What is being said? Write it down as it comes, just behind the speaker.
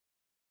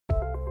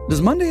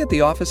Does Monday at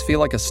the office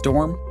feel like a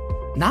storm?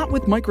 Not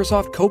with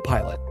Microsoft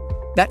Copilot.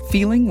 That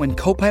feeling when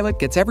Copilot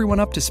gets everyone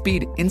up to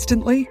speed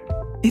instantly?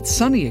 It's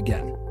sunny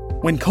again.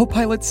 When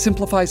Copilot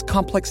simplifies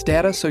complex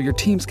data so your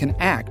teams can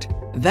act,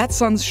 that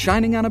sun's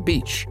shining on a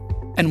beach.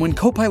 And when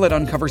Copilot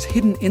uncovers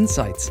hidden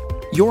insights,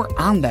 you're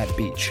on that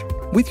beach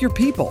with your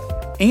people,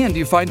 and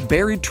you find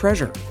buried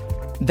treasure.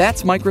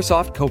 That's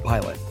Microsoft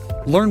Copilot.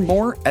 Learn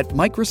more at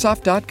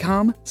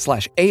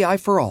Microsoft.com/AI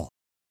for all.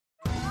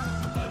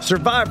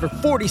 Survivor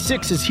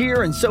 46 is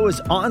here, and so is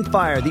On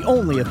Fire, the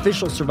only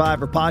official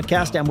Survivor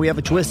podcast, and we have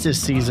a twist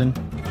this season.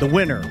 The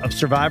winner of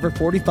Survivor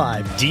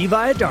 45, Dee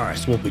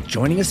Valladares, will be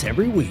joining us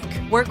every week.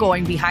 We're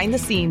going behind the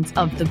scenes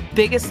of the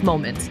biggest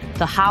moments,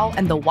 the how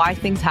and the why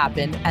things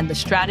happen, and the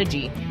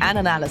strategy and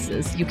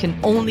analysis you can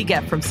only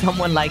get from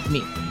someone like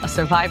me, a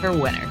Survivor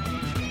winner.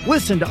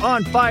 Listen to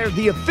On Fire,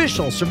 the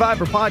official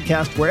Survivor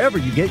podcast, wherever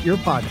you get your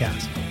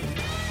podcast.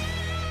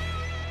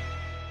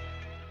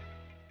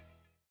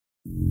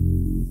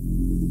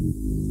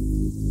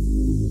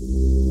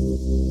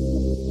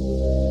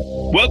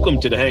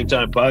 Welcome to the Hang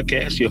Time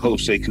Podcast. Your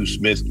host, Sekou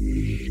Smith,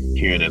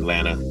 here in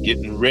Atlanta,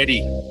 getting ready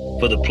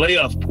for the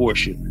playoff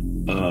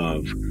portion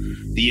of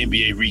the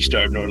NBA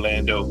restart in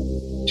Orlando.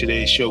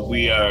 Today's show,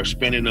 we are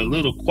spending a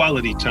little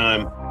quality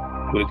time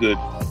with a good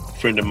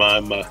friend of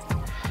mine,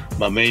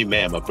 my main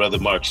man, my brother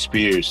Marc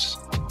Spears,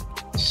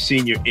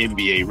 senior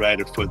NBA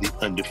writer for The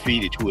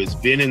Undefeated, who has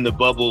been in the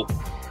bubble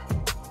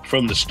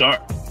from the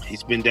start.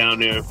 He's been down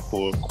there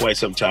for quite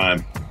some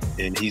time,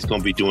 and he's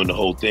going to be doing the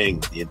whole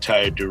thing, the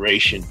entire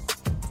duration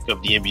of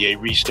the NBA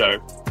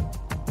restart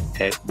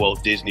at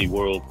Walt Disney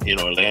World in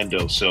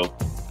Orlando. So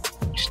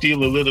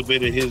steal a little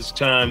bit of his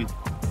time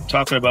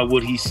talking about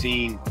what he's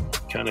seen,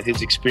 kind of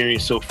his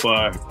experience so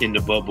far in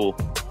the bubble.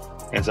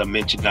 As I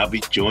mentioned, I'll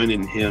be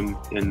joining him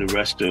and the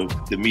rest of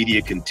the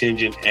media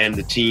contingent and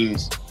the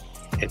teams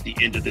at the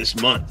end of this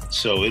month.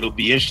 So it'll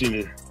be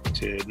interesting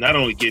to not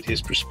only get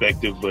his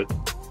perspective, but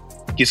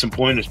get some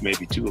pointers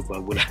maybe too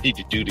about what I need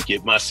to do to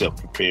get myself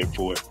prepared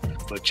for it.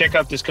 But check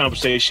out this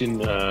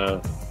conversation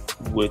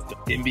with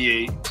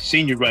NBA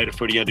senior writer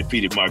for The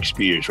Undefeated, Marc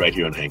Spears, right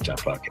here on the Hang Time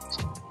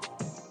Podcast.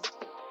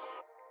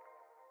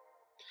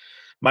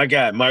 My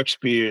guy, Marc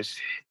Spears,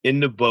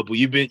 in the bubble.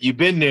 You've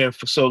been there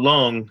for so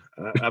long.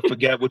 I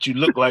forgot what you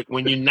look like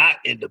when you're not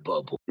in the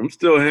bubble. I'm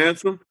still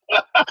handsome.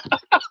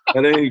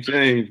 That ain't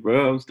changed,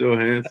 bro. I'm still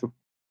handsome.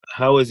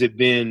 How has it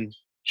been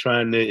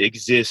trying to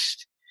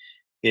exist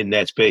in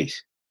that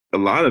space? A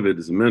lot of it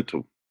is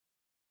mental.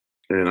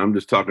 And I'm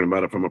just talking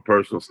about it from a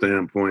personal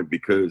standpoint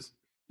because,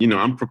 you know,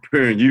 I'm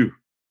preparing you.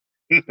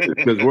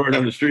 Because word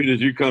on the street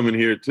is you coming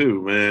here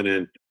too, man.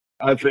 And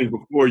I think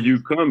before you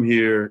come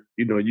here,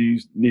 you know, you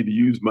need to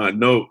use my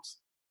notes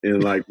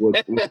and like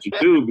what you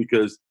do,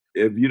 because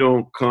if you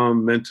don't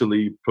come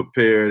mentally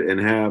prepared and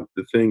have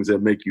the things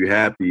that make you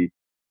happy,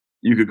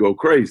 you could go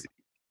crazy.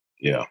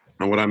 Yeah.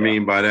 And what I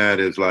mean by that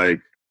is like,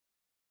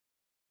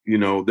 you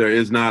know, there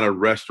is not a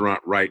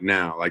restaurant right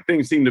now. Like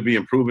things seem to be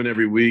improving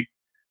every week.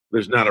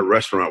 There's not a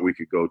restaurant we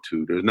could go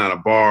to. There's not a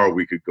bar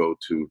we could go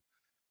to.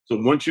 So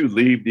once you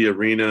leave the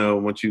arena,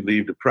 once you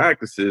leave the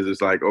practices,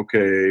 it's like,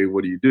 okay,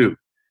 what do you do?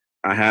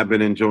 I have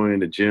been enjoying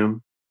the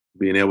gym,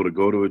 being able to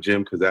go to a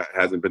gym because that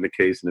hasn't been the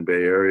case in the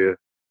Bay Area.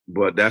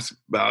 But that's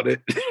about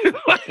it.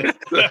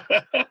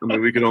 I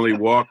mean, we can only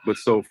walk, but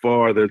so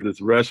far there's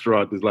this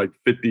restaurant that's like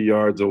 50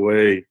 yards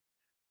away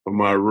from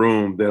my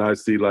room that I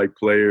see like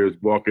players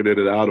walking in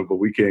and out of, but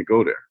we can't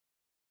go there.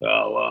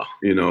 Oh, wow.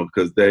 You know,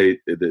 because there's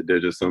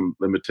just some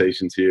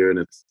limitations here, and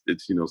it's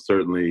you know,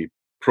 certainly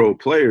pro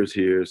players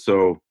here.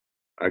 So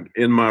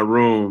in my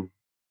room,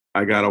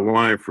 I got a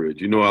wine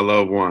fridge. You know, I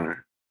love wine.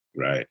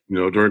 Right. You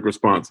know, drink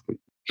responsibly.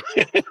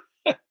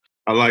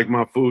 I like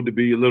my food to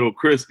be a little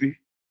crispy,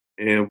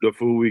 and the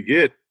food we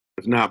get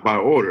is not by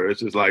order.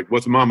 It's just like,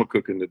 what's mama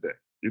cooking today?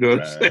 You know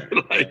what I'm saying?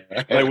 Like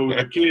when we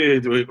were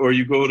kids, or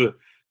you go to,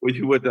 when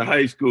you went to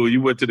high school,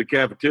 you went to the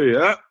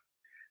cafeteria.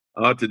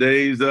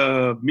 Today's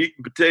meat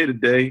and potato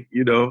day.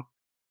 You know,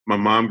 my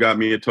mom got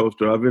me a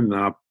toaster oven, and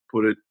I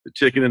put the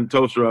chicken in the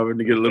toaster oven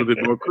to get a little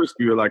bit more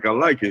crispier, like I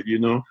like it. You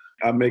know,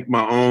 I make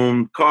my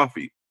own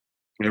coffee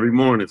every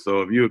morning.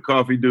 So if you're a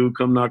coffee dude,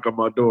 come knock on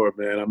my door,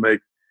 man.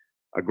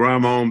 I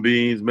grind my own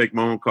beans, make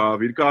my own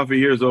coffee. The coffee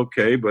here is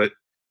okay, but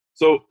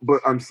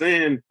I'm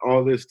saying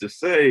all this to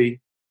say,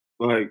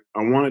 like,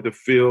 I want it to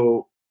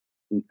feel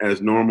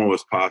as normal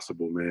as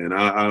possible, man.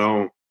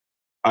 I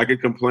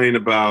could complain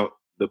about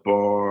the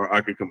bar,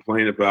 I could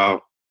complain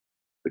about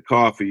the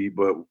coffee,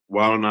 but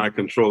why don't I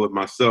control it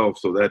myself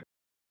so that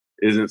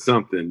isn't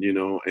something, you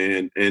know?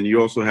 And you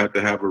also have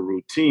to have a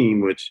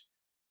routine, which,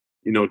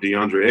 you know,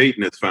 DeAndre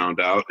Ayton has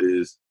found out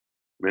is,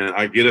 man,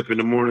 I get up in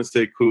the morning,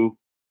 say, cool,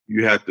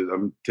 you have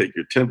to take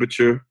your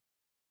temperature.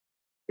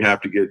 You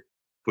have to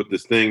put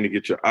this thing to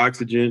get your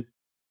oxygen.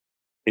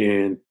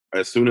 And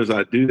as soon as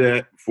I do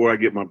that, before I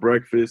get my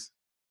breakfast,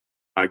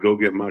 I go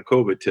get my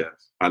COVID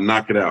test. I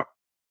knock it out.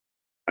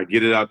 I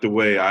get it out the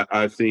way.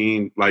 I've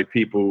seen like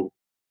people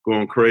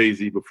going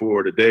crazy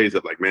before the days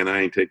of like, man,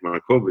 I ain't take my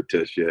COVID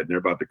test yet, and they're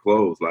about to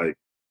close. Like,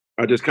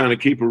 I just kind of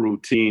keep a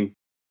routine,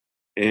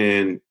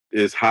 and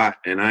it's hot,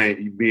 and I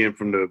ain't being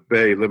from the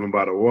Bay, living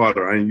by the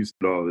water. I ain't used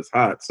to all this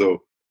hot,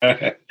 so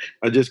I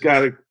just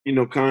gotta,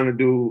 kind of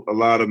do a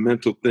lot of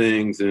mental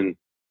things. And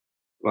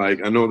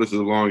like, I know this is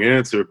a long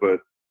answer, but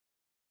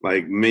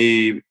like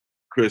me,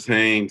 Chris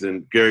Haynes,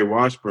 and Gary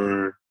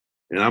Washburn,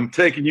 and I'm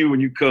taking you when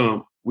you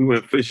come. We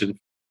went fishing,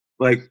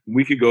 like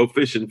we could go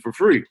fishing for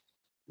free.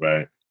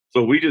 Right.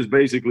 So we just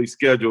basically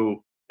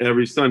schedule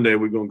every Sunday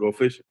we're gonna go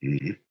fishing.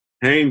 Mm-hmm.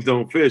 Haynes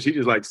don't fish; he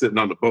just like sitting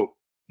on the boat.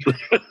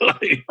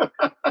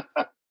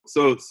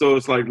 So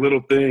it's like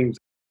little things.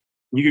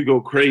 You could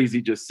go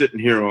crazy just sitting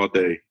here all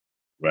day.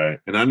 Right.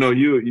 And I know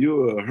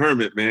you're a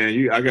hermit,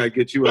 man. I gotta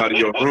get you out of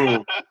your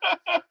room.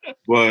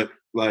 But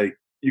like,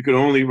 you can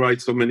only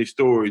write so many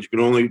stories. You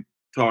can only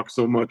talk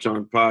so much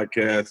on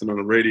podcasts and on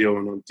the radio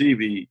and on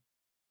TV.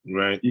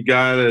 Right. You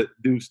gotta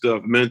do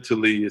stuff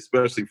mentally,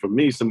 especially for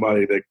me,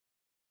 somebody that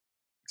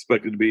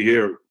expected to be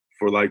here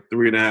for like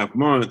 3.5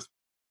 months.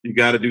 You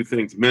got to do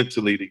things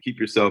mentally to keep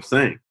yourself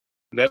sane.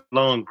 That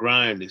long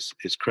grind is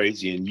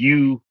crazy. And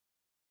you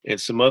and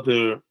some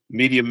other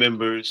media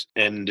members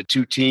and the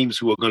two teams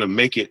who are going to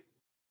make it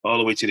all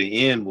the way to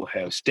the end will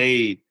have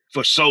stayed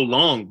for so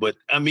long. But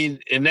I mean,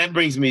 and that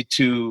brings me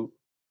to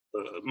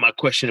my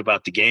question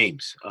about the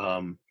games.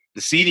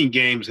 The seeding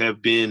games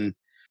have been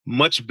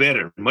much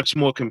better, much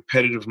more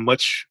competitive,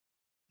 much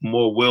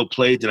more well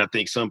played than I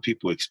think some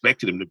people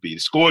expected them to be. The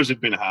scores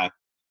have been high.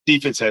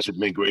 Defense hasn't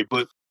been great.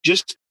 But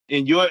just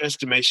in your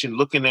estimation,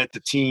 looking at the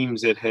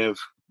teams that have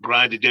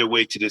grinded their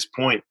way to this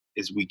point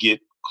as we get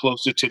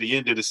closer to the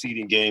end of the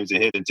seeding games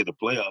and head into the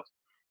playoffs,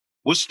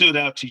 what stood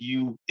out to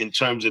you in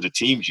terms of the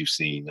teams you've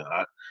seen?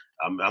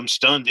 I'm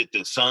stunned at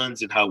the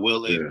Suns and how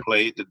well they've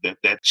played.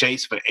 That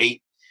chase for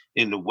 8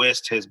 in the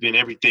West has been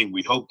everything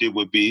we hoped it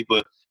would be.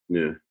 But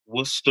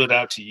what stood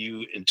out to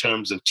you in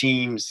terms of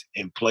teams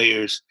and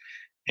players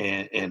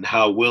and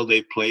how well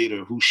they played,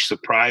 or who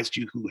surprised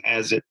you, who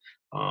hasn't?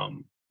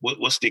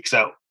 What sticks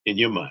out in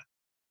your mind?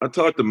 I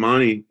talked to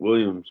Monty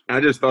Williams. I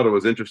just thought it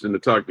was interesting to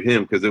talk to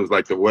him because it was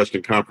like the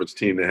Western Conference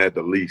team that had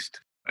the least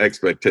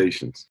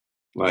expectations.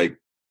 Like,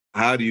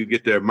 how do you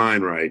get their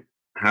mind right?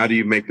 How do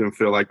you make them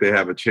feel like they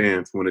have a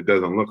chance when it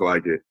doesn't look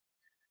like it?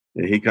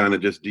 And he kind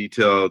of just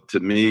detailed to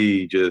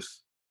me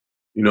just,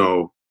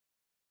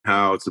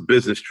 how it's a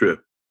business trip.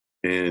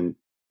 And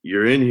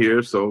you're in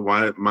here, so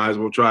might as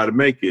well try to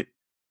make it.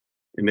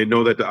 And they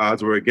know that the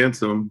odds were against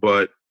them,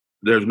 but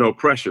there's no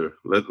pressure.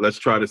 Let's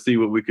try to see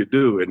what we could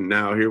do. And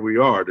now here we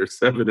are. They're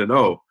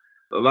 7-0.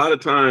 A lot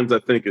of times I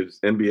think as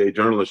NBA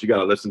journalists, you got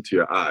to listen to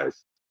your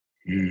eyes.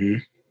 Mm-hmm.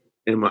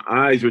 And my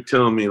eyes were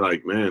telling me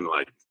like, man,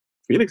 like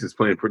Phoenix is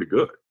playing pretty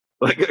good.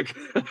 Like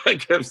I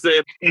kept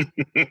saying,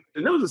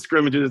 and those are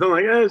scrimmages. I'm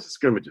like, it's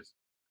scrimmages,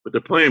 but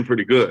they're playing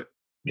pretty good.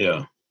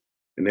 Yeah.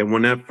 And they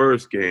won that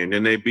first game.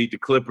 Then they beat the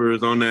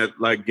Clippers on that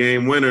like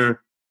game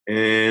winner,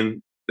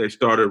 and they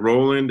started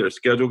rolling. Their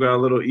schedule got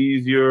a little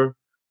easier.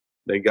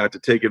 They got to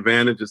take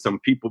advantage of some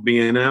people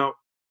being out,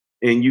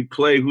 and you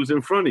play who's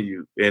in front of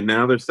you. And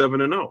now they're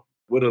 7-0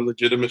 with a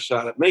legitimate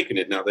shot at making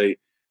it. Now they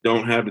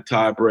don't have the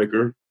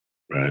tiebreaker.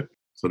 Right.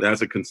 So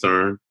that's a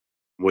concern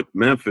with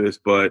Memphis.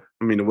 But,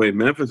 I mean, the way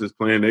Memphis is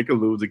playing, they could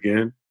lose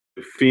again.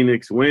 If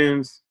Phoenix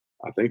wins,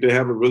 I think they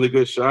have a really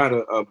good shot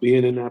of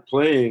being in that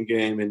playing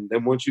game. And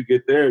then once you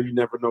get there, you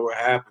never know what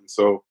happens.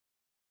 So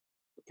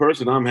the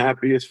person I'm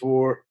happiest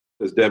for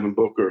is Devin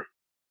Booker.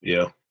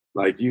 Yeah.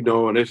 Like,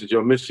 and this is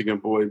your Michigan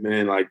boy,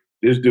 man. Like,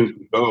 this dude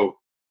can go.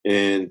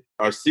 And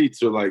our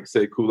seats are like,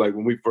 say, cool. Like,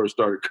 when we first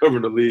started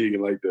covering the league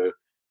in like the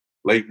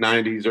late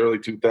 90s, early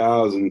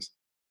 2000s,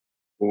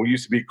 when we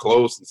used to be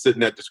close and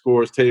sitting at the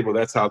scorer's table,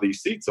 that's how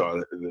these seats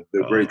are.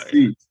 They're great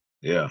seats.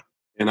 Yeah.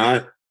 And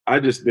I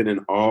just been in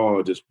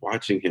awe just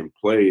watching him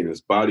play and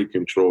his body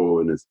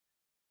control and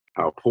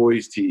how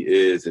poised he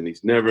is. And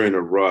he's never in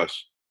a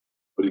rush,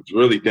 but he's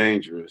really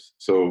dangerous.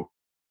 So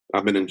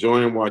I've been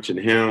enjoying watching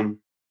him.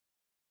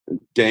 And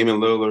Damian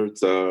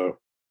Lillard's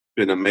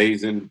been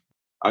amazing.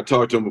 I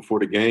talked to him before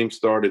the game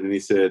started, and he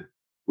said,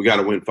 we got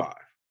to win 5.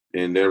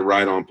 And they're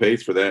right on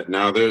pace for that.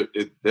 Now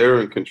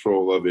they're in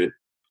control of it.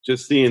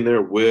 Just seeing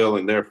their will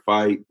and their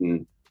fight,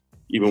 and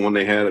even when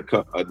they had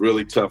a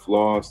really tough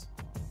loss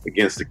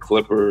against the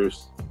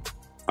Clippers,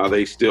 how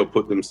they still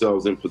put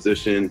themselves in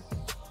position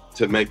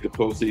to make the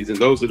postseason.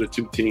 Those are the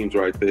two teams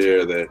right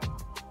there that,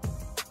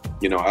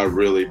 I've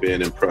really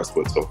been impressed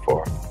with so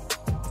far.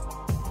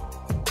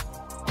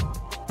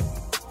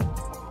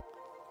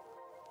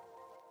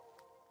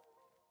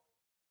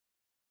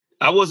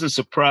 I wasn't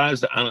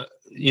surprised,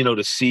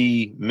 to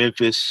see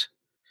Memphis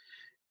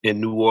and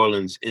New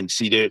Orleans and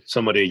see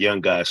some of their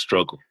young guys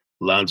struggle.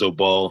 Lonzo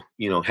Ball,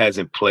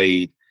 hasn't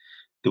played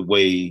the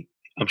way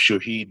I'm sure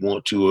he'd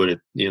want to, or that,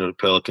 the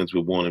Pelicans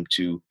would want him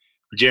to.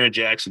 Jaren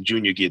Jackson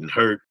Jr. getting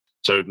hurt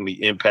certainly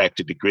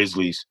impacted the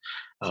Grizzlies.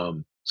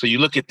 So you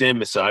look at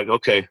them, it's like,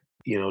 okay,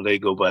 they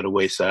go by the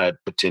wayside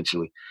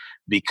potentially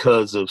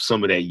because of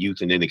some of that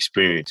youth and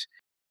inexperience.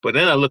 But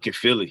then I look at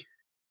Philly,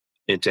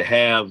 and to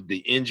have the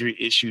injury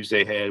issues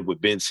they had with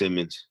Ben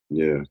Simmons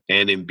and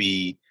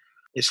Embiid,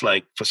 it's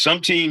like for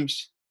some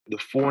teams, the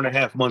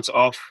 4.5 months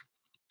off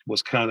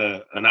was kind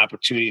of an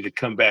opportunity to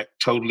come back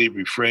totally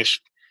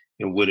refreshed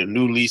and with a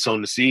new lease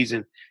on the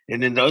season.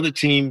 And then the other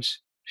teams,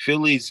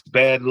 Philly's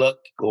bad luck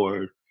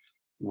or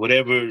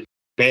whatever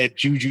bad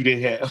juju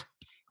they have,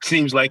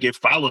 seems like it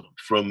followed them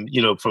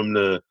from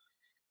the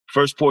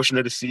first portion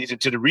of the season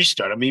to the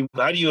restart. I mean,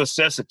 how do you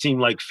assess a team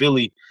like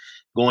Philly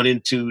going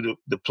into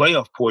the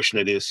playoff portion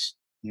of this,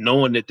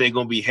 knowing that they're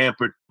going to be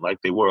hampered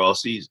like they were all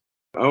season?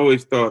 I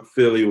always thought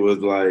Philly was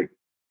like,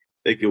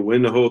 they could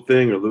win the whole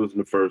thing or lose in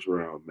the first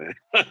round, man.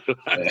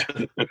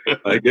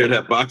 Like they're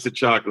that box of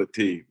chocolate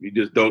team. You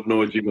just don't know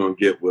what you're going to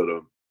get with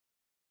them.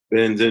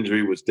 Ben's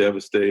injury was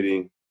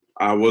devastating.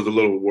 I was a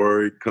little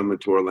worried coming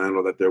to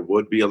Orlando that there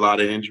would be a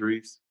lot of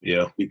injuries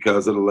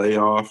because of the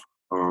layoff.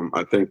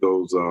 I think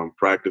those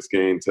practice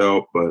games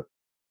help, but,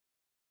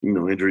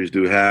 injuries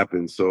do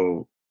happen.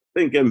 So I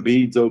think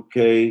Embiid's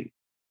okay.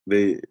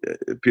 It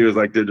appears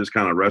like they're just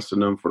kind of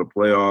resting him for the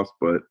playoffs,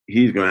 but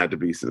he's going to have to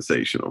be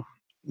sensational.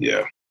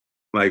 Yeah.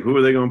 Like, who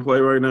are they going to play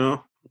right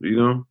now?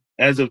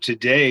 As of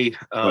today,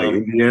 like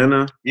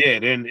Indiana. Yeah,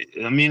 and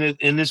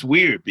it's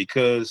weird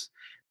because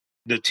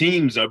the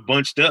teams are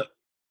bunched up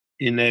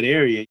in that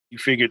area. You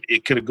figured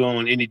it could have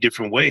gone any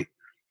different way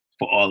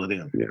for all of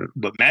them. Yeah.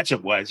 But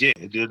matchup wise,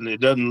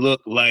 it doesn't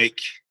look like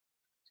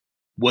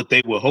what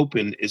they were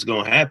hoping is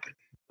going to happen.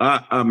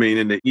 I mean,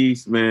 in the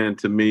East, man,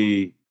 to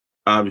me,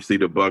 obviously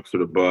the Bucks are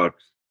the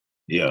Bucks.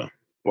 Yeah.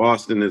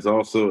 Boston is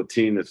also a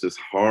team that's just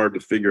hard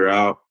to figure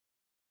out,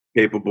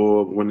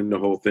 capable of winning the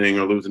whole thing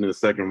or losing in the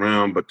second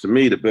round. But to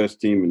me, the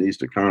best team in the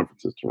Eastern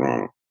Conference is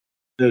Toronto.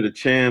 They're the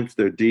champs.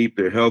 They're deep.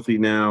 They're healthy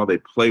now. They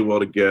play well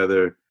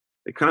together.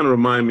 They kind of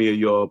remind me of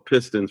your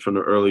Pistons from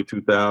the early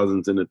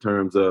 2000s in the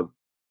terms of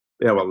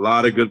they have a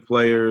lot of good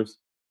players,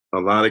 a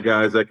lot of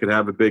guys that could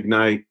have a big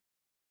night,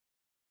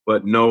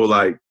 but no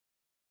like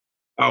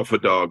alpha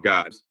dog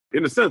guys.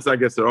 In a sense, I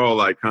guess they're all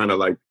like kind of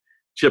like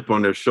chip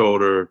on their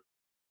shoulder.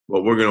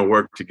 Well, we're going to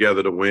work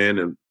together to win.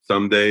 And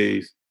some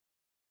days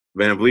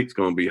Van Vliet's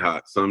going to be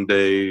hot. Some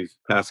days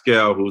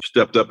Pascal, who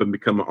stepped up and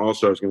become an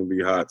all-star, is going to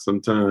be hot.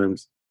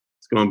 Sometimes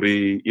it's going to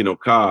be,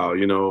 Kyle,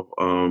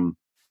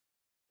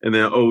 and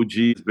then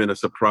OG's been a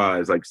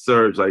surprise. Like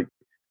Serge, like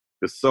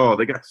Gasol,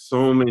 they got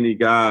so many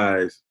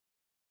guys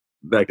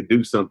that could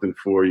do something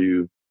for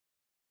you.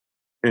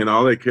 And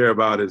all they care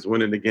about is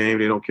winning the game.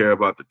 They don't care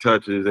about the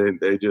touches.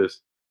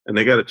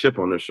 They got a chip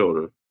on their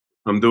shoulder.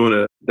 I'm doing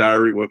a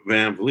diary with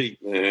Van Vliet,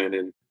 man,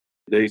 and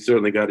they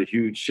certainly got a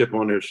huge chip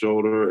on their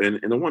shoulder. And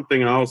the one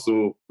thing I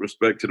also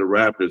respect to the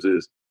Raptors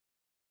is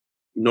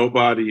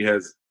nobody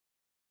has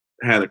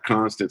had a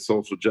constant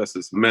social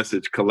justice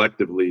message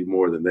collectively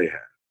more than they have.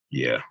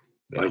 Yeah.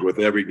 Like with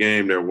every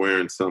game, they're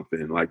wearing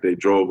something. Like they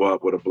drove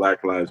up with a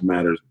Black Lives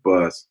Matters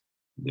bus.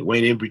 The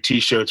Wayne Embry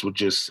T-shirts were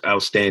just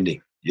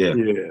outstanding. Yeah.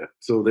 Yeah.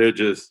 So they're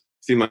just,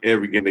 seem like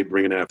every game they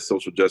bring in that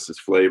social justice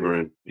flavor.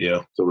 And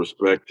so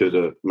respect to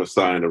the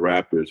Messiah and the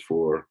Raptors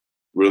for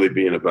really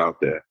being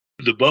about that.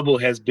 The bubble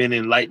has been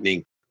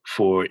enlightening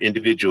for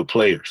individual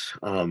players.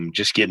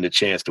 Just getting a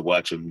chance to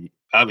watch them.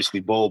 Obviously,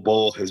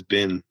 Bol has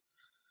been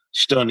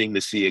stunning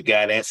to see a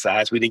guy that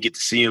size. We didn't get to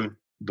see him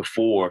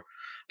before.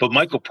 But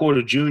Michael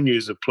Porter Jr.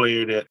 is a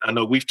player that I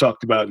know we've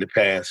talked about in the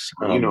past.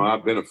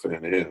 I've been a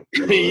fan of him.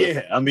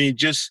 Yeah. I mean,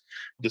 just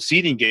the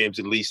seeding games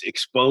at least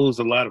expose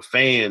a lot of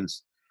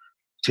fans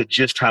to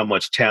just how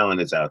much talent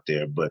is out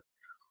there. But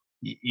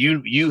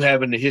you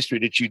having the history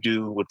that you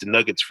do with the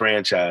Nuggets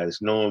franchise,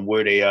 knowing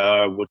where they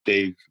are, what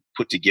they've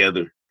put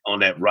together on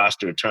that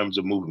roster in terms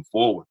of moving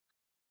forward,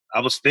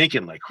 I was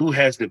thinking, like, who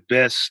has the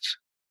best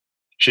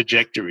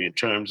trajectory in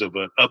terms of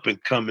an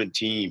up-and-coming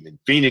team? And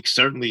Phoenix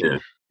certainly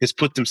has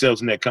put themselves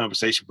in that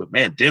conversation. But,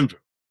 man,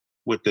 Denver,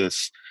 with the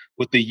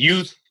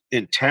youth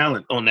and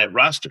talent on that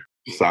roster.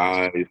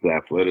 Size,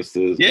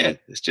 athleticism. Yeah,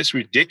 it's just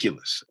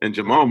ridiculous. And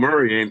Jamal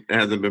Murray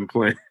hasn't been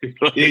playing.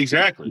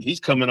 Exactly. He's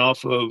coming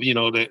off of,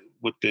 that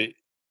with the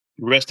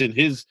rest in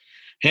his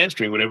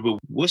hamstring, whatever. But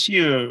what's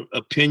your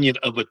opinion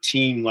of a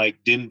team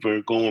like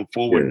Denver going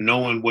forward,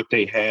 knowing what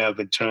they have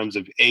in terms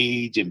of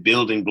age and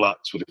building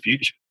blocks for the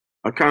future?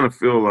 I kind of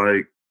feel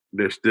like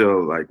they're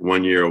still like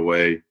 1 year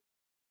away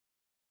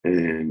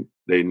and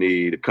they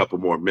need a couple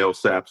more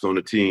Millsaps on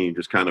the team,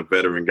 just kind of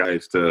veteran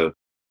guys to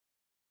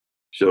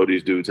show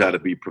these dudes how to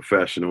be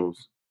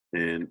professionals.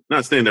 And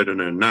not saying that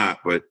they're not,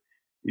 but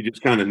you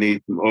just kind of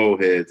need some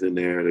old heads in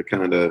there to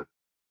kind of,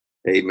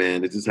 hey,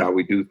 man, this is how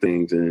we do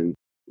things. And,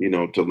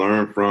 to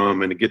learn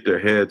from and to get their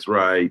heads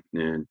right.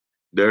 And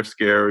they're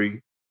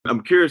scary.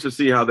 I'm curious to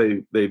see how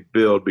they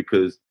build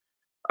because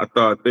I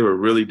thought they were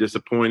really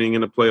disappointing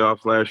in the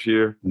playoffs last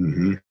year.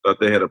 Mm-hmm. Thought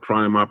they had a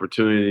prime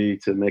opportunity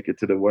to make it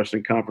to the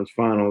Western Conference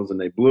Finals, and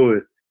they blew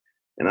it.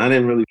 And I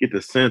didn't really get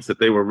the sense that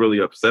they were really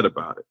upset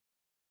about it.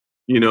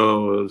 It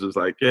was just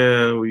like,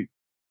 yeah,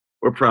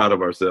 we're proud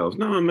of ourselves.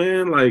 No,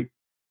 man, like,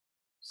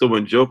 so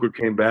when Joker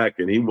came back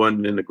and he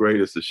wasn't in the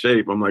greatest of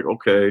shape, I'm like,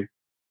 okay,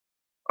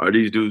 are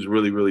these dudes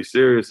really, really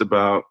serious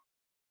about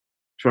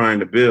trying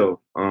to build?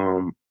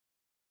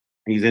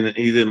 He's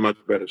in much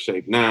better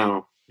shape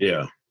now.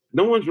 Yeah.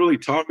 no one's really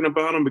talking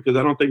about them because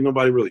I don't think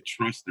nobody really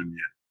trusts them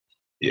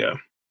yet. Yeah.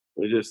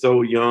 They're just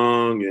so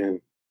young,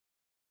 and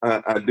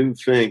I do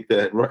think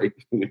that, right,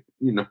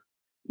 you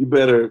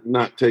better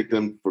not take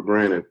them for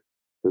granted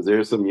because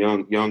there's some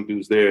young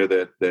dudes there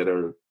that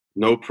are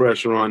no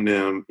pressure on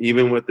them,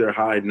 even with their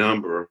high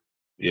number.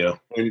 Yeah.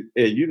 And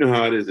you know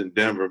how it is in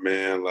Denver,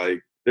 man.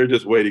 Like, they're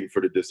just waiting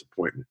for the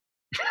disappointment.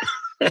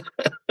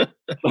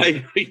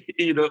 Like,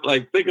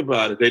 like, think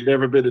about it. They've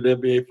never been to the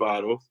NBA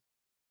Finals.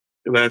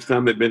 The last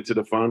time they've been to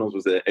the finals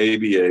was at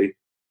ABA.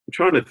 I'm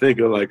trying to think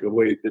of like a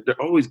way that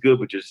they're always good,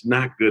 but just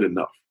not good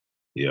enough.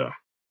 Yeah.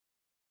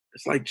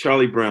 It's like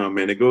Charlie Brown,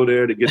 man. They go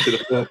there to get to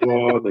the fourth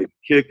ball, they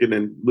kick, and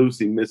then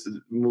Lucy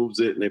moves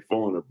it, and they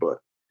fall on her butt.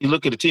 You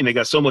look at the team, they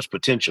got so much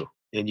potential,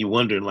 and you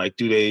wondering, like,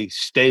 do they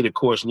stay the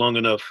course long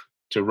enough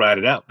to ride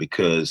it out?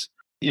 Because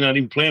you're not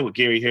even playing with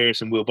Gary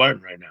Harris and Will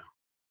Barton right now.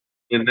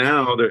 And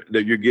now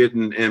you're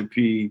getting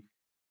MP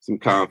some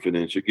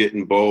confidence. You're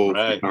getting Bowl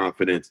some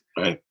confidence.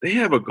 Right. They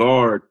have a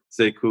guard,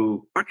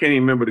 Sekou. I can't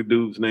even remember the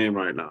dude's name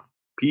right now.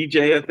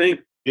 PJ, I think.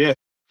 Yeah,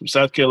 from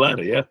South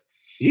Carolina, yeah.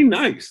 He's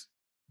nice.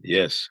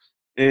 Yes.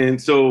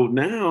 And so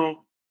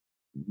now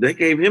they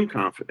gave him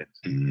confidence.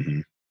 Mm-hmm.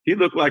 He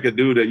looked like a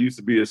dude that used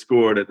to be a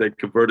scorer that they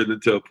converted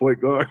into a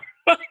point guard.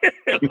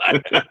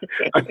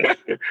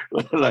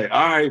 like,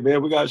 all right,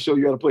 man, we got to show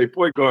you how to play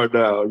point guard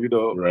now.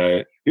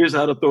 Right. Here's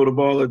how to throw the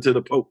ball into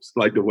the post.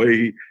 Like the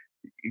way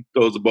he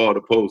throws the ball to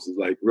the post is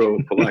like real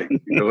polite.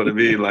 You know what I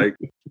mean? Like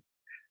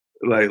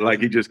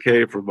he just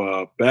came from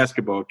a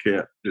basketball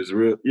camp. Just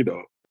real,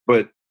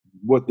 But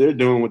what they're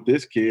doing with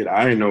this kid,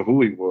 I didn't know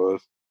who he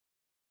was,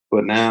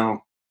 but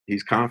now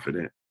he's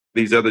confident.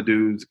 These other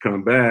dudes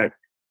come back,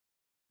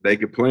 they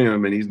could play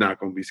him, and he's not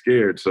going to be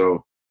scared.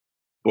 So,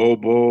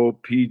 Bobo,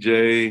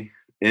 PJ,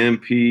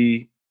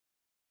 MP,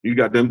 you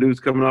got them dudes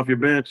coming off your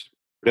bench.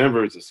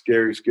 Denver is a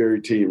scary,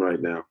 scary team right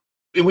now.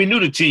 And we knew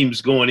the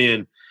teams going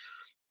in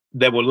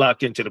that were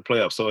locked into the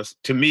playoffs. So,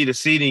 to me, the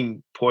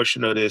seeding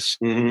portion of this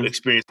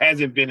experience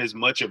hasn't been as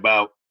much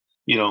about,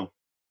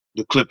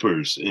 the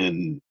Clippers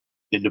and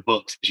the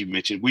Bucks, as you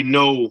mentioned. We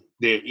know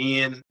they're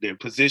in, their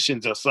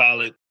positions are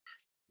solid.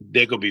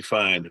 They're going to be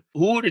fine.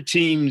 Who are the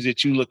teams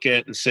that you look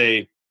at and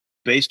say,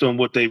 based on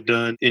what they've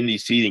done in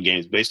these seeding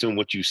games, based on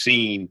what you've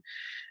seen,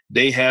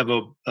 they have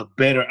a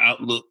better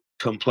outlook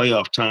come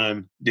playoff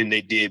time than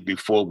they did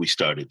before we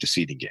started the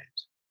seeding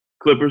games?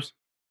 Clippers,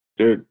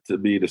 they're to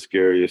be the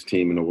scariest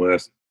team in the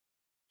West.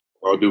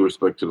 All due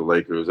respect to the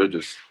Lakers,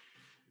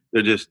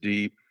 they're just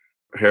deep.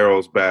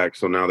 Harrell's back,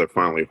 so now they're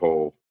finally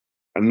whole.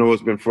 I know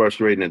it's been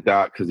frustrating to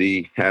Doc because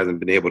he hasn't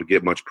been able to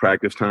get much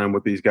practice time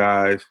with these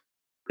guys.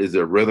 Is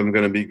their rhythm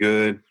going to be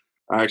good?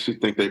 I actually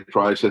think they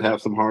probably should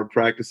have some hard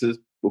practices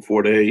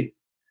before they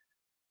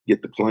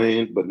get to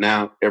playing. But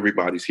now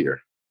everybody's here.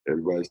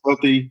 Everybody's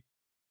healthy.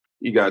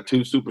 You got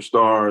two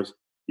superstars.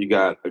 You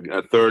got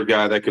a third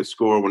guy that could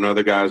score when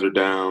other guys are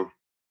down.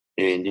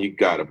 And you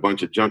got a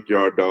bunch of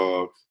junkyard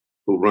dogs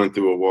who run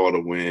through a wall to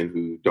win,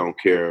 who don't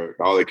care.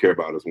 All they care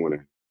about is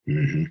winning.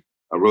 Mm-hmm.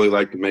 I really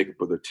like the makeup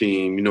of the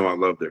team. I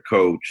love their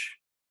coach.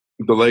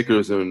 The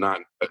Lakers are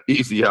not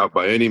easy out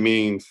by any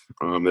means.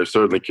 They're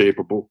certainly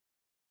capable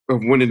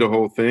of winning the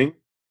whole thing.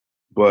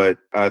 But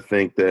I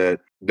think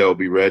that they'll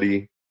be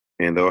ready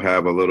and they'll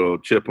have a little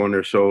chip on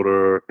their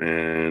shoulder.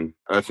 And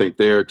I think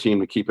they're a team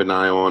to keep an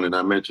eye on. And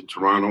I mentioned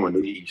Toronto and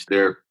the East.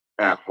 They're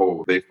at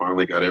home. They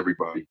finally got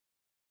everybody.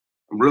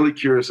 I'm really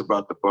curious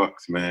about the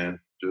Bucks, man.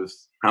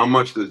 Just how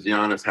much does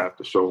Giannis have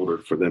to shoulder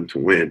for them to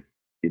win?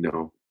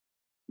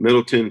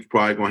 Middleton's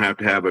probably going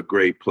to have a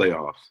great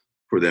playoffs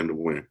for them to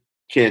win.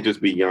 Can't just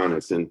be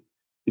Giannis. And,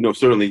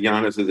 certainly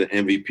Giannis is an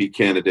MVP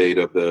candidate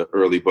of the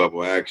early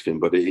bubble action,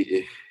 but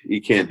he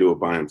can't do it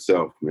by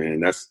himself, man.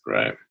 That's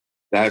right.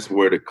 That's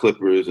where the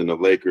Clippers and the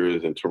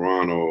Lakers and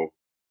Toronto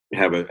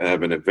have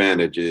an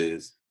advantage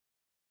is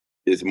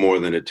more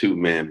than a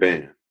two-man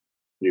band.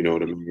 You know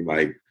what I mean?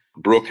 Like,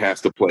 Brooke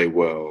has to play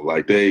well.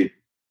 Like, they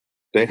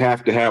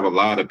have to have a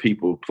lot of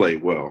people play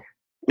well.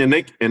 And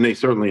they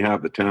certainly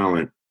have the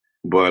talent.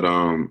 But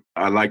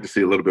I'd like to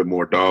see a little bit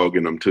more dog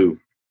in them too.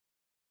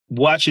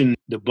 Watching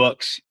the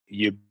Bucks,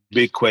 your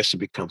big question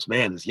becomes,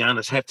 man, does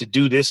Giannis have to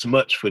do this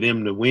much for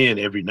them to win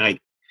every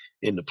night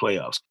in the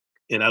playoffs?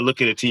 And I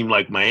look at a team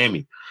like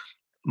Miami,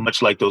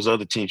 much like those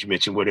other teams you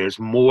mentioned, where there's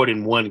more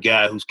than one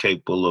guy who's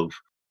capable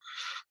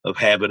of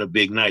having a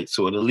big night.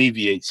 So it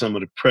alleviates some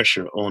of the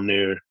pressure on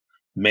their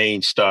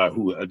main star,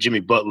 who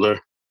Jimmy Butler,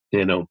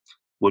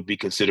 would be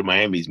considered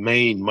Miami's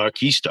main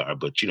marquee star.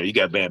 But, you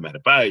got Bam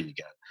Adebayo, you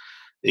got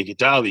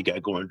Iguodala, you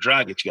got Goran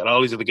Dragic, you got all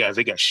these other guys.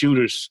 They got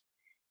shooters,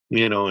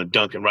 and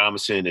Duncan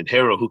Robinson and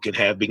Harrell who can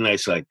have big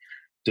nights. Like,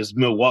 does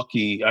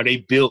Milwaukee, are they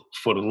built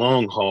for the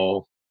long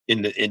haul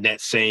in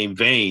that same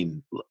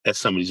vein as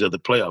some of these other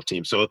playoff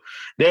teams? So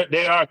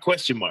there are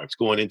question marks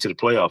going into the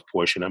playoff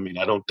portion. I mean,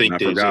 I don't think I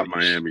forgot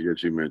Miami,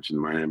 as you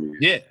mentioned, Miami.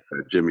 Yeah.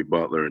 Jimmy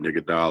Butler and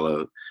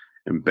Iguodala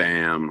and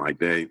Bam, like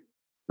they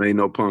ain't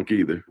no punk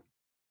either.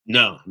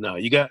 No,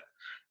 you got,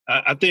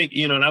 I think,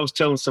 and I was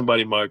telling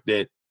somebody, Marc,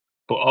 that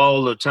for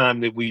all the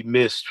time that we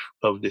missed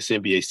of this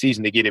NBA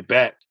season to get it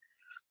back.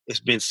 It's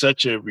been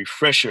such a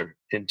refresher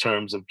in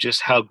terms of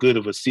just how good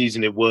of a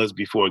season it was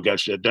before it got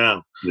shut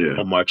down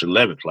on March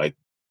 11th. Like,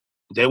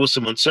 there was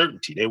some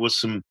uncertainty. There was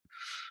some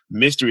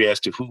mystery as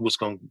to who was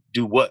going to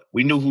do what.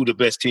 We knew who the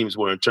best teams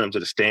were in terms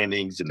of the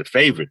standings and the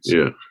favorites.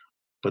 Yeah.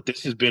 But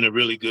this has been a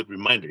really good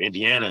reminder.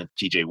 Indiana,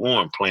 TJ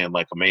Warren playing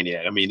like a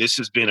maniac. I mean, this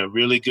has been a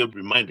really good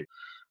reminder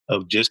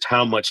of just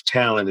how much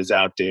talent is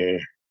out there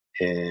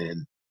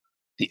and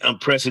the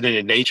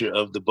unprecedented nature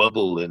of the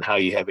bubble and how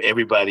you have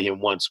everybody in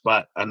one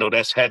spot. I know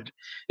it's had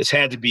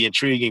to be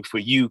intriguing for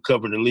you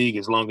covering the league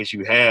as long as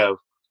you have,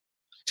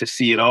 to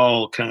see it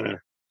all kind of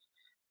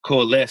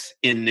coalesce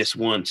in this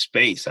one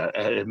space.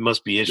 It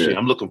must be interesting. Yeah.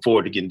 I'm looking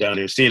forward to getting down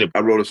there and seeing it.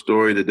 I wrote a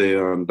story today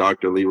on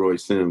Dr. Leroy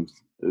Sims.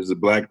 There's a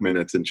black man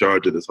that's in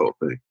charge of this whole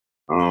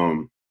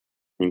thing,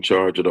 in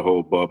charge of the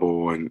whole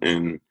bubble.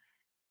 And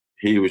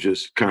he was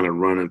just kind of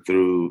running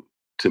through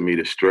to me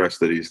the stress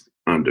that he's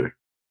under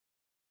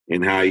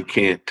and how he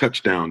can't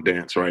touchdown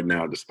dance right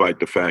now, despite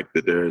the fact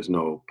that there is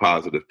no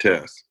positive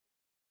test.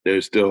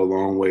 There's still a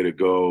long way to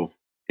go.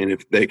 And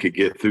if they could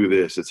get through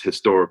this, it's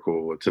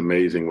historical. It's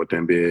amazing what the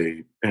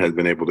NBA has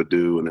been able to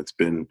do. And it's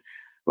been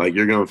like,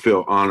 you're going to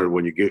feel honored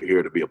when you get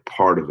here to be a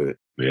part of it.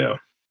 Yeah.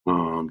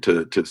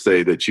 To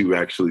say that you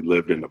actually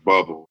lived in the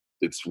bubble.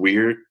 It's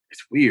weird.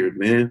 It's weird,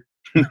 man.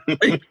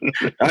 I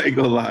ain't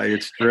gonna lie.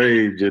 It's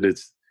strange.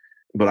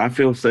 But I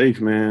feel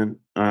safe, man.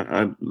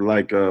 I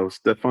like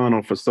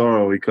Stefano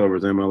Fasaro. He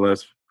covers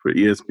MLS for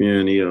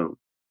ESPN.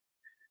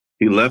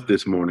 He left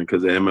this morning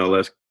because the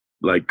MLS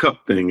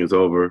cup thing is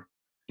over.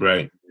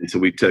 Right. And so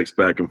we text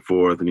back and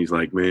forth, and he's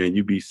like, "Man,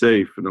 you be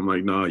safe." And I'm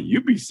like, "No,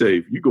 you be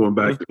safe. You going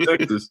back to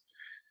Texas."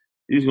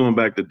 He's going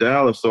back to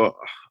Dallas. So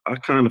I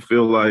kind of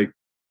feel like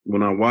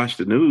when I watch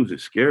the news,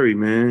 it's scary,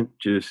 man.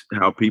 Just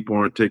how people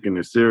aren't taking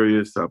it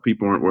serious, how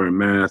people aren't wearing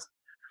masks.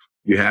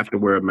 You have to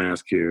wear a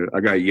mask here. I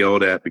got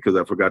yelled at because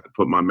I forgot to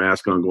put my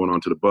mask on going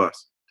onto the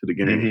bus to the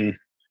game. Mm-hmm.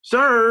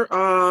 Sir,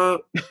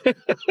 and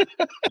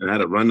I had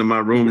to run to my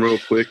room real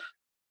quick,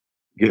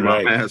 get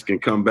my mask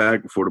and come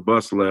back before the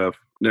bus left.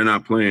 They're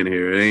not playing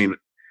here. It ain't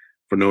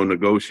for no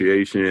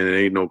negotiation. It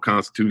ain't no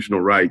constitutional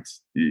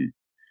rights.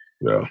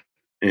 Yeah.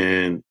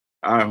 And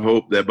I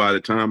hope that by the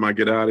time I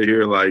get out of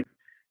here,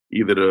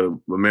 either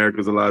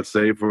America's a lot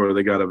safer or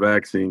they got a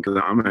vaccine,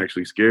 because I'm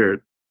actually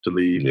scared to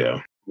leave.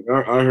 Yeah.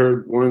 I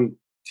heard one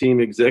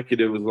team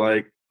executive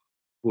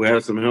who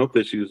had some health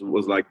issues,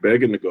 was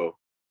begging to go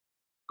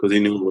because he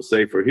knew it was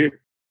safer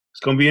here. It's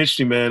gonna be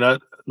interesting, man.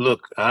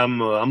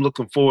 I'm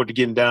looking forward to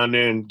getting down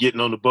there and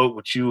getting on the boat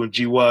with you and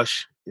G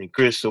Wash and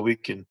Chris, so we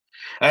can.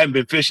 I haven't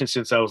been fishing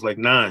since I was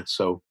 9,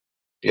 so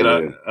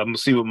I'm gonna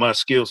see what my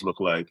skills look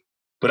like.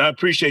 But I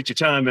appreciate your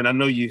time, and I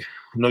know you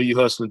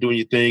hustling, doing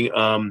your thing.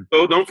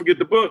 Oh, don't forget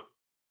the book.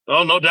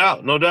 Oh, no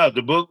doubt.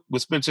 The book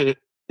with Spencer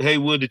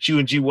Haywood that you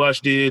and G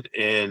Wash did,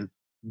 and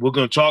we're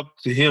gonna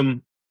talk to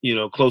him,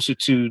 closer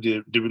to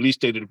the release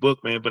date of the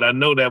book, man. But I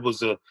know that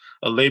was a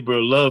labor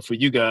of love for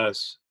you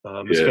guys.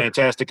 It's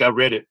fantastic. I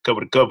read it cover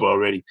to cover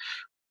already.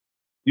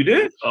 You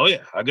did? Oh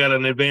yeah, I got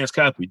an advanced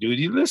copy, dude.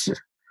 You listen.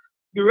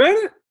 You read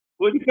it?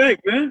 What do you think,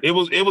 man? It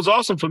was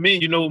awesome for me.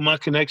 My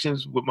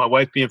connections with my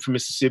wife being from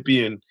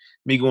Mississippi and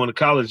me going to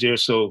college there.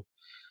 So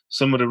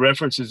some of the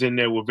references in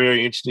there were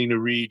very interesting to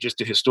read, just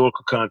the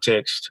historical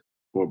context.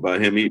 Or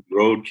about him eating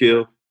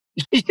roadkill.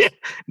 Yeah,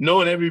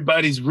 knowing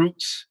everybody's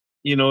roots.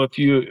 If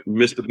you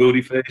Mr.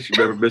 Booty Face,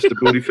 you remember Mr.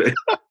 Booty Face?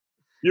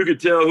 You could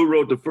tell who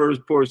wrote the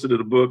first portion of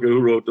the book and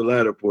who wrote the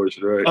latter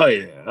portion, right? Oh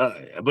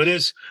yeah. But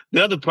it's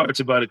the other parts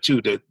about it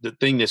too. The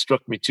thing that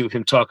struck me too,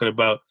 him talking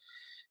about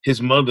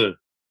his mother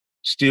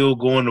still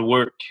going to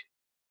work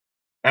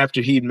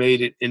after he'd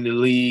made it in the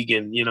league,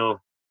 and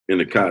in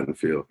the cotton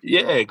field.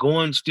 Yeah,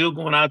 still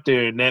going out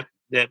there, and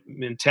that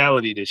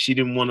mentality that she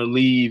didn't want to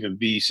leave and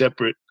be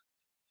separate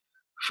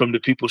from the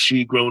people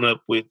she'd grown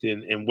up with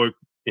and worked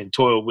and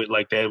toiled with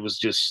like that.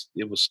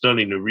 It was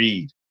stunning to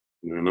read.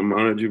 Man, I'm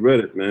honored you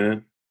read it,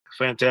 man.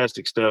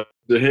 Fantastic stuff.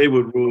 The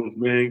Haywood Rules,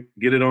 man.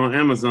 Get it on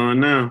Amazon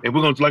now. And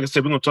like I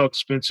said, we're gonna talk to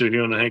Spencer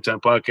here on the Hang Time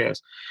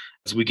Podcast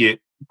as we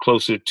get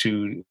closer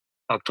to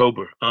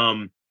October.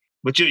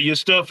 But your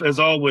stuff, as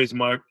always,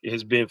 Marc,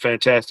 has been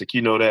fantastic.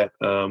 You know that.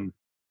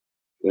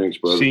 Thanks,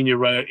 brother. Senior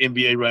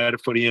NBA writer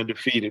for the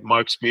Undefeated,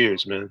 Marc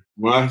Spears, man.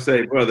 When I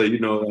say brother,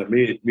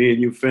 me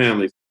and you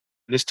family.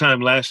 This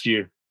time last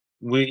year,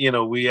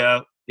 we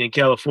out in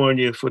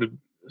California for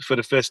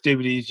the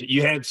festivities.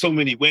 You had so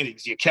many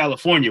weddings. Your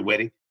California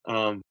wedding,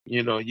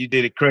 you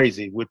did it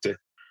crazy with the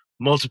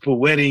multiple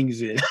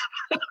weddings, and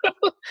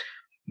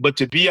but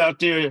to be out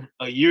there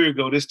a year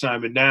ago this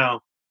time, and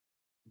now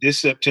this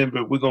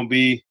September we're gonna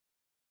be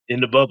in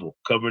the bubble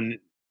covering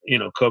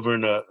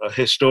a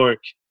historic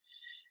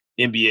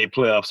NBA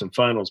playoffs and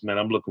finals, man.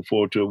 I'm looking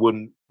forward to it.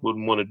 Wouldn't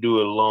want to do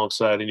it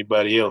alongside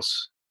anybody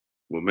else.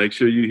 Well, make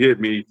sure you hit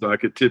me so I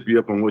could tip you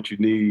up on what you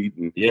need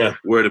and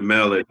where to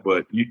mail it.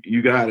 But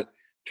you got it.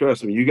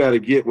 Trust me, you got to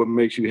get what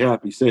makes you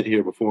happy sent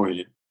here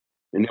beforehand.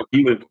 And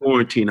even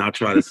quarantine, I'll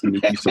try to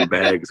sneak you some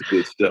bags of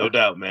good stuff. No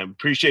doubt, man.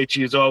 Appreciate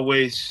you as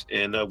always.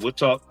 And we'll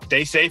talk.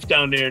 Stay safe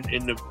down there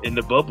in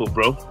the bubble,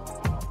 bro.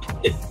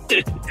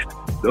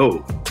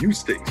 No, you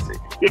stay safe.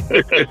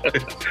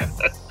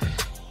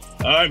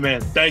 All right, man.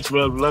 Thanks,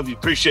 brother. Love you.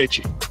 Appreciate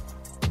you.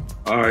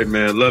 All right,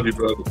 man. Love you,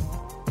 brother.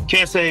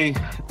 Can't say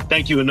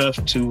thank you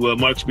enough to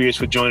Marc Spears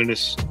for joining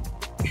us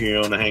here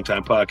on the Hang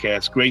Time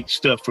Podcast. Great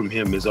stuff from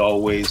him as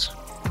always.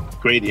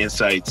 Great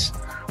insights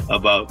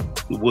about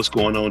what's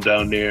going on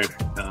down there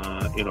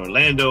in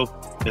Orlando.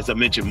 As I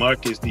mentioned,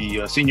 Marc is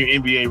the senior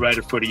NBA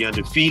writer for The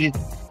Undefeated.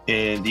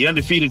 And The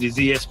Undefeated is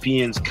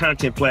ESPN's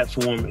content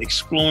platform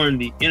exploring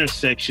the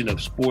intersection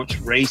of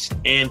sports, race,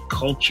 and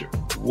culture.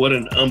 What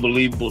an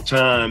unbelievable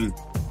time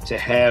to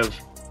have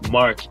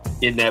Marc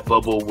in that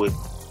bubble with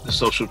the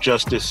social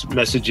justice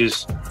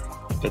messages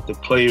that the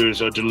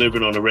players are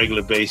delivering on a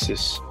regular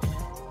basis.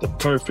 The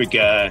perfect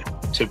guy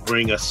to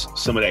bring us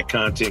some of that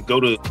content.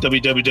 Go to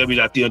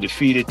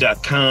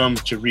www.theundefeated.com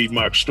to read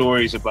Marc's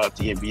stories about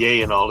the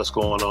NBA and all that's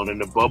going on in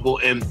the bubble.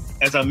 And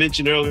as I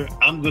mentioned earlier,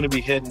 I'm going to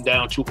be heading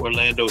down to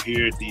Orlando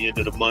here at the end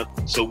of the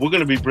month. So we're going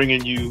to be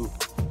bringing you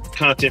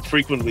content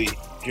frequently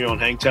here on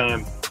Hang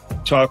Time,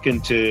 talking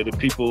to the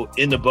people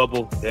in the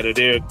bubble that are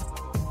there,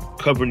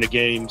 covering the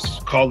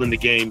games, calling the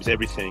games,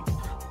 everything.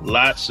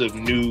 Lots of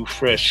new,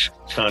 fresh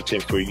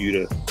content for you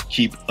to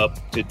keep up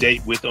to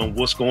date with on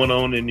what's going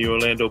on in the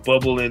Orlando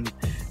bubble and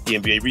the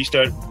NBA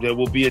restart. There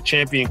will be a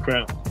champion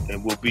crown,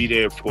 and we'll be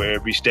there for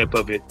every step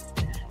of it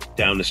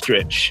down the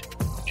stretch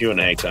here on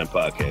the Hang Time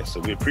Podcast.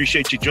 So we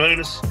appreciate you joining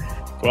us.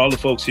 For all the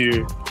folks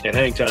here at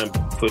Hang Time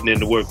putting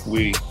in the work,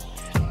 we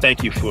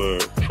thank you for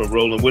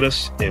rolling with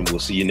us, and we'll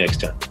see you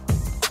next time.